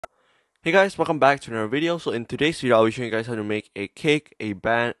Hey guys, welcome back to another video. So in today's video, I'll be showing you guys how to make a kick, a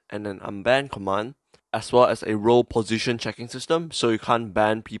ban, and an unban command, as well as a role position checking system, so you can't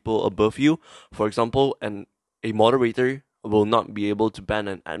ban people above you. For example, a moderator will not be able to ban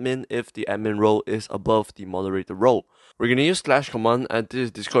an admin if the admin role is above the moderator role. We're gonna use /command, and this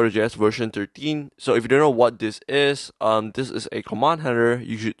is Discord.js version 13. So if you don't know what this is a command handler.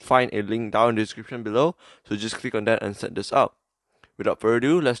 You should find a link down in the description below. So just click on that and set this up. Without further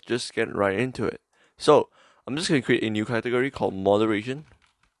ado, let's just get right into it. So I'm just going to create a new category called moderation.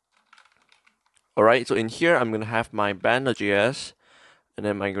 Alright, so in here, I'm going to have my ban.js, and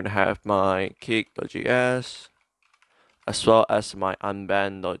then I'm going to have my kick.js, as well as my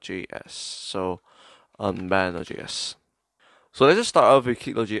unban.js. So unban.js. So let's just start off with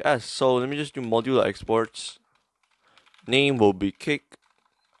kick.js. So let me just do modular exports. Name will be kick,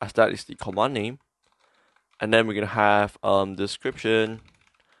 as that is the command name. And then we're gonna have description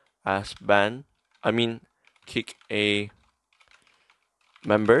as kick a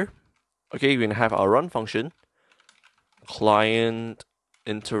member. Okay, we're gonna have our run function, client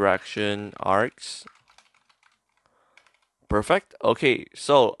interaction args. Perfect. Okay,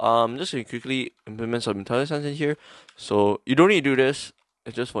 so I'm just gonna quickly implement some IntelliSense in here. So you don't need to do this,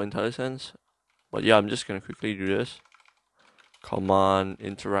 it's just for IntelliSense. But yeah, I'm just gonna quickly do this. Command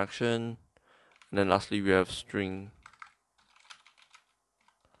interaction. And then lastly, we have string.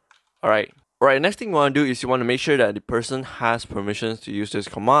 Alright, next thing you want to do is you want to make sure that the person has permissions to use this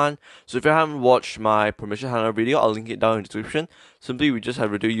command. So if you haven't watched my permission handler video, I'll link it down in the description. Simply, we just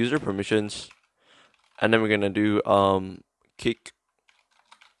have to do user permissions. And then we're going to do kick.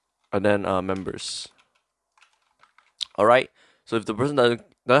 And then members. Alright, so if the person doesn't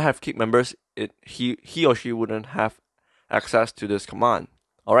have kick members, he or she wouldn't have access to this command.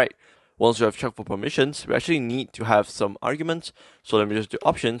 Alright. Once you have checked for permissions, we actually need to have some arguments. So let me just do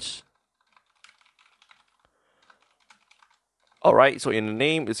options. Alright, so in the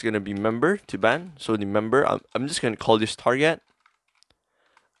name, it's going to be member to ban. So the member, I'm just going to call this target.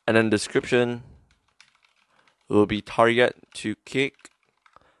 And then description will be target to kick.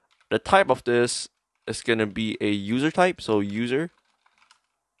 The type of this is going to be a user type, so user.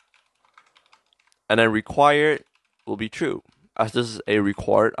 And then required will be true, as this is a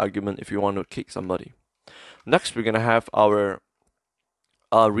required argument if you want to kick somebody. Next, we're going to have our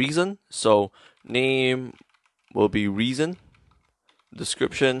reason. So name will be reason.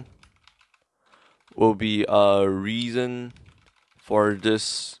 Description will be a reason for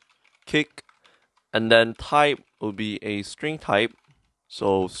this kick. And then type will be a string type.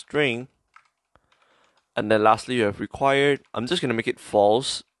 So string. And then lastly, you have required. I'm just going to make it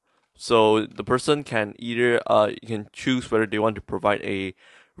false. So the person can either, you can choose whether they want to provide a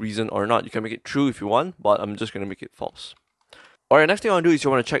reason or not. You can make it true if you want, but I'm just going to make it false. Alright, next thing you want to do is you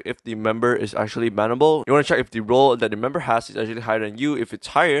want to check if the member is actually bannable. You want to check if the role that the member has is actually higher than you. If it's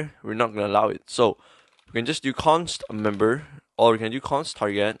higher, we're not going to allow it. So we can just do const member, or we can do const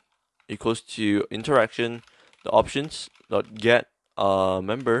target equals to interaction, the options, dot get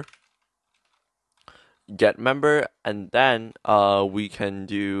member, get member, and then we can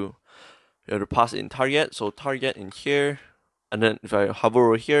do, you have to pass it in target. So target in here, and then if I hover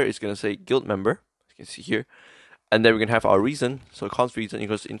over here, it's going to say guild member. You can see here. And then we can have our reason. So const reason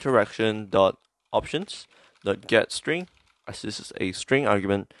equals interaction dot options dot get string, as this is a string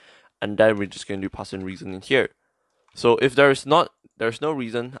argument. And then we're just going to do pass in reason in here. So if there's no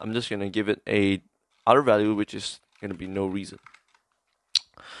reason, I'm just going to give it a other value, which is going to be no reason.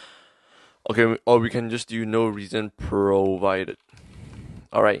 Okay, or we can just do no reason provided.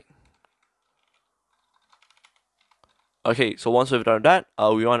 Alright. Okay, so once we've done that,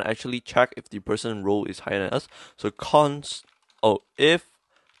 we want to actually check if the person role is higher than us. So if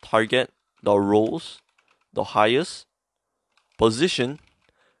target the roles, the highest position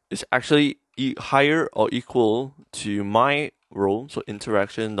is actually higher or equal to my role. So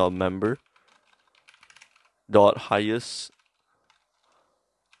interaction dot member dot highest,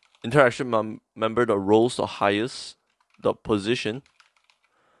 interaction member dot roles dot highest dot position.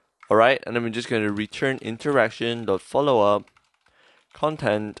 Alright, and then we're just going to return interaction.followup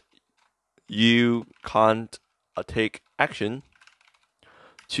content. You can't take action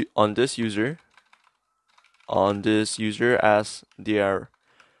on this user as their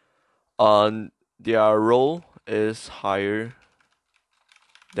role is higher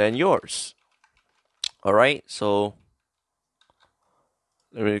than yours. Alright, so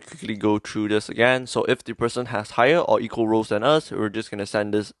let me quickly go through this again. So if the person has higher or equal roles than us, we're just going to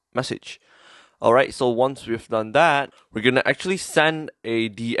send this message. Alright, so once we've done that, we're gonna actually send a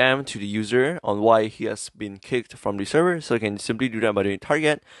DM to the user on why he has been kicked from the server. So you can simply do that by doing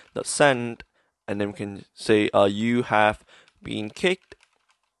target.send, and then we can say you have been kicked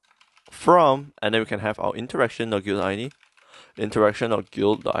from, and then we can have our interaction.guild.id,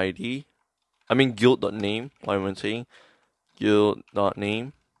 interaction.guild.id, I mean guild.name, what am I saying?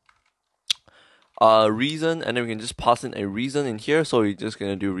 Guild.name. Reason, and then we can just pass in a reason in here, so we're just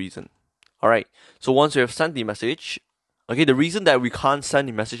gonna do reason. Alright, so once we have sent the message, okay, the reason that we can't send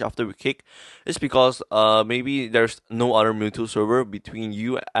the message after we kick is because maybe there's no other mutual server between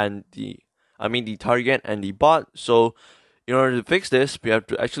you and the target and the bot. So in order to fix this, we have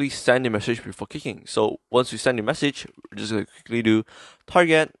to actually send the message before kicking. So once we send the message, we're just gonna quickly do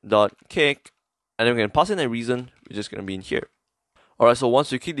target.kick, and then we can pass in a reason, which is gonna be in here. Alright, so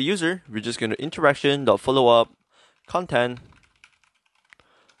once we kick the user, we're just gonna interaction.followup content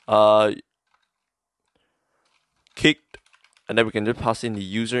kicked, and then we can just pass in the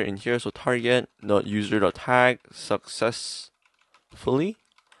user in here. So target.user.tag successfully,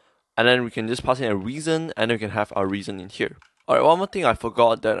 and then we can just pass in a reason, and then we can have our reason in here. Alright, one more thing I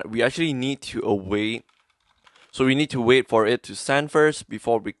forgot, that we actually need to await. So we need to wait for it to send first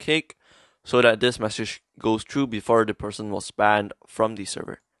before we kick, so that this message goes through before the person was banned from the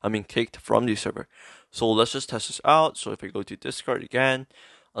server. Kicked from the server. So let's just test this out. So if I go to Discord again,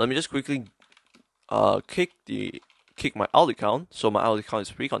 let me just quickly kick my alt account. So my alt account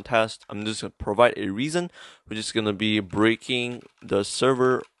is pre-contest. I'm just gonna provide a reason, which is gonna be breaking the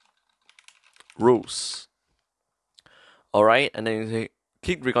server rules. Alright, and then you say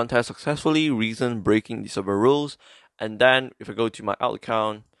kick recontest successfully, reason breaking the server rules. And then if I go to my alt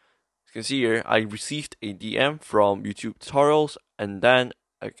account, you can see here I received a DM from YouTube tutorials, and then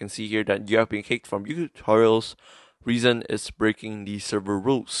I can see here that you have been kicked from YouTube tutorials. Reason is breaking the server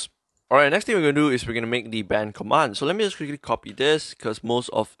rules. Alright, next thing we're going to do is we're going to make the ban command. So let me just quickly copy this, because most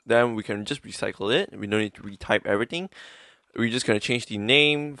of them we can just recycle it. We don't need to retype everything. We're just going to change the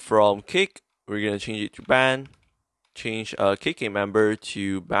name from kick. We're going to change it to ban. Change kick a member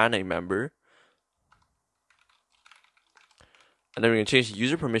to ban a member. And then we're going to change the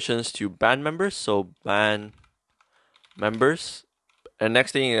user permissions to ban members. So ban members. And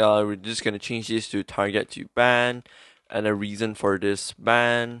next thing, we're just going to change this to target to ban, and a reason for this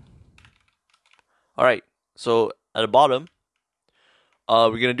ban. Alright, so at the bottom,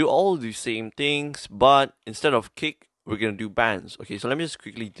 we're going to do all the same things, but instead of kick, we're going to do bans. Okay, so let me just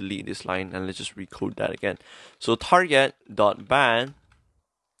quickly delete this line, and let's just recode that again. So target.ban,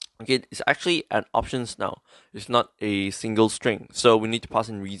 okay, it's actually an options now. It's not a single string. So we need to pass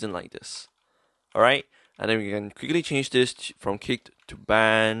in reason like this. Alright, and then we can quickly change this from kicked to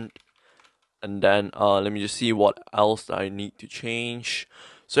banned. And then let me just see what else I need to change.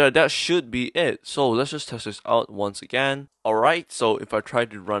 So that should be it. So let's just test this out once again. Alright, so if I try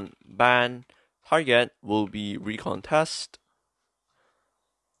to run ban, target will be recontest.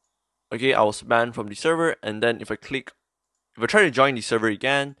 Okay, I was banned from the server, and then if I try to join the server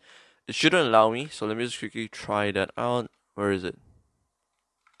again, it shouldn't allow me. So let me just quickly try that out. Where is it?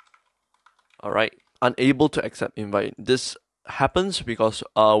 Alright, unable to accept invite. This happens because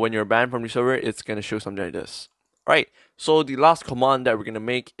when you're banned from the server, it's gonna show something like this. Right, so the last command that we're gonna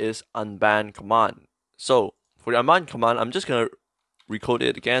make is Unban Command. So for the Unban Command, I'm just gonna recode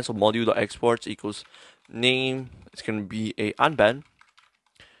it again. So module.exports equals name. It's gonna be a unban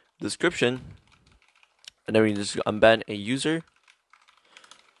description, and then we just unban a user.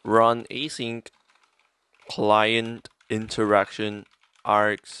 Run async client interaction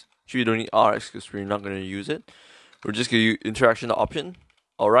Rx. Actually, we don't need Rx because we're not gonna use it. We're just gonna use interaction option.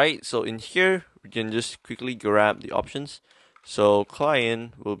 Alright, so in here we can just quickly grab the options. So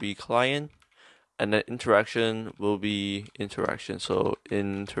client will be client, and then interaction will be interaction. So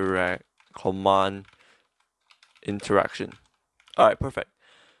interact command interaction. Alright, perfect.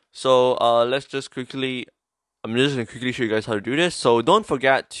 So let's just quickly, I'm just gonna quickly show you guys how to do this. So don't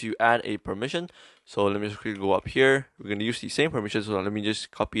forget to add a permission. So let me just quickly go up here. We're gonna use the same permission. So let me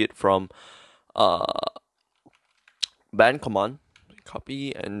just copy it from ban command,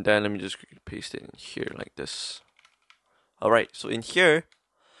 copy, and then let me just quickly paste it in here like this. Alright, so in here,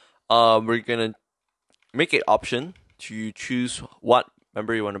 we're gonna make an option to choose what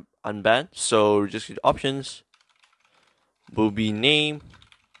member you want to unban. So just options will be name,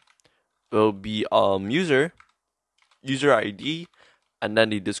 will be user ID, and then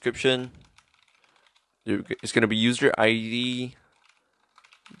the description. It's gonna be user ID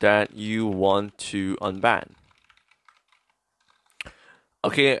that you want to unban.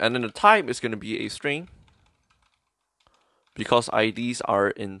 Okay, and then the type is gonna be a string, because IDs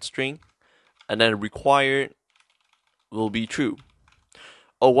are in string. and then required will be true.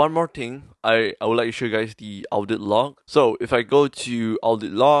 Oh, one more thing, I would like to show you guys the audit log. So if I go to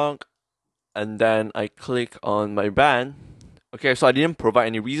audit log and then I click on my ban, okay, so I didn't provide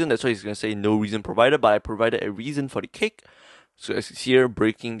any reason, that's why it's gonna say no reason provided, but I provided a reason for the kick. So as you see here,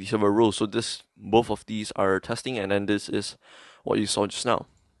 breaking the server rules. So both of these are testing, and then this is what you saw just now.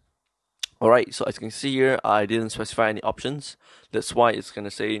 Alright, so as you can see here, I didn't specify any options. That's why it's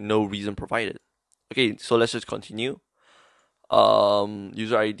gonna say no reason provided. Okay, so let's just continue.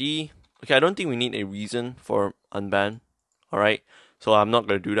 User ID. Okay, I don't think we need a reason for unban. Alright, so I'm not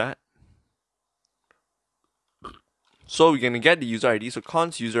gonna do that. So we're gonna get the user ID. So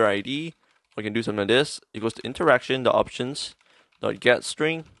const user ID. We can do something like this. Equals to interaction, the options, dot get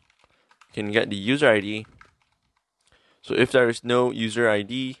string. You can get the user ID. So if there is no user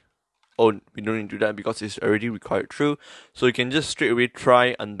ID, oh, we don't need to do that because it's already required true. So you can just straight away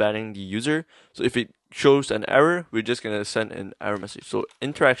try unbanning the user. So if it shows an error, we're just gonna send an error message. So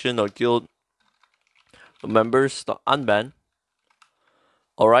interaction.guild members.unban.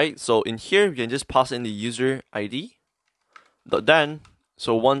 Alright, so in here we can just pass in the user ID. Then,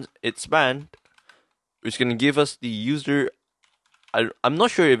 so once it's banned, it's gonna give us the user. I'm not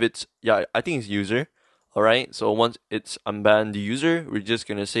sure if it's, yeah, I think it's user. Alright, so once it's unbanned the user, we're just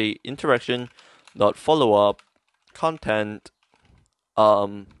gonna say interaction.followup content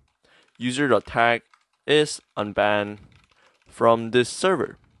user.tag is unbanned from this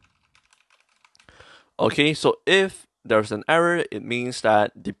server. Okay, so if there's an error, it means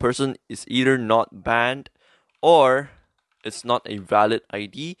that the person is either not banned or it's not a valid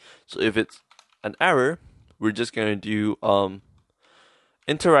ID. So if it's an error, we're just gonna do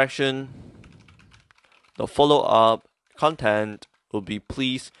interaction. The follow-up content will be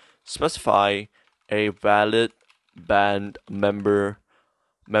please specify a valid banned member's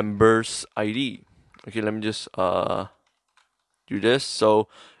ID. Okay, let me just do this. So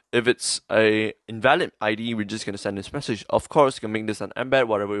if it's a invalid ID, we're just gonna send this message. Of course, you can make this an embed,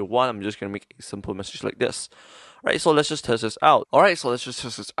 whatever you want. I'm just gonna make a simple message like this. Right, so let's just test this out. Alright, so let's just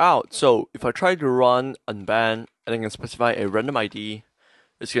test this out. So if I try to run unban and I can specify a random ID,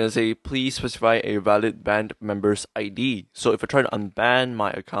 it's gonna say please specify a valid banned member's ID. So if I try to unban my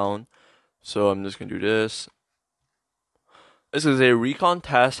account, so I'm just gonna do this. This is a recon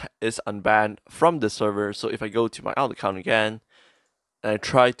test is unbanned from the server. So if I go to my alt account again and I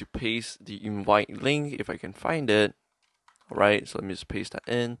try to paste the invite link, if I can find it. Alright, so let me just paste that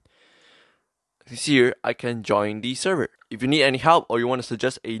in. As you see here, I can join the server. If you need any help or you want to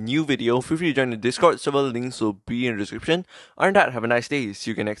suggest a new video, feel free to join the Discord server. Links will be in the description. Other than that, have a nice day. See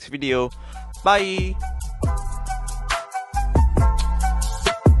you in the next video. Bye!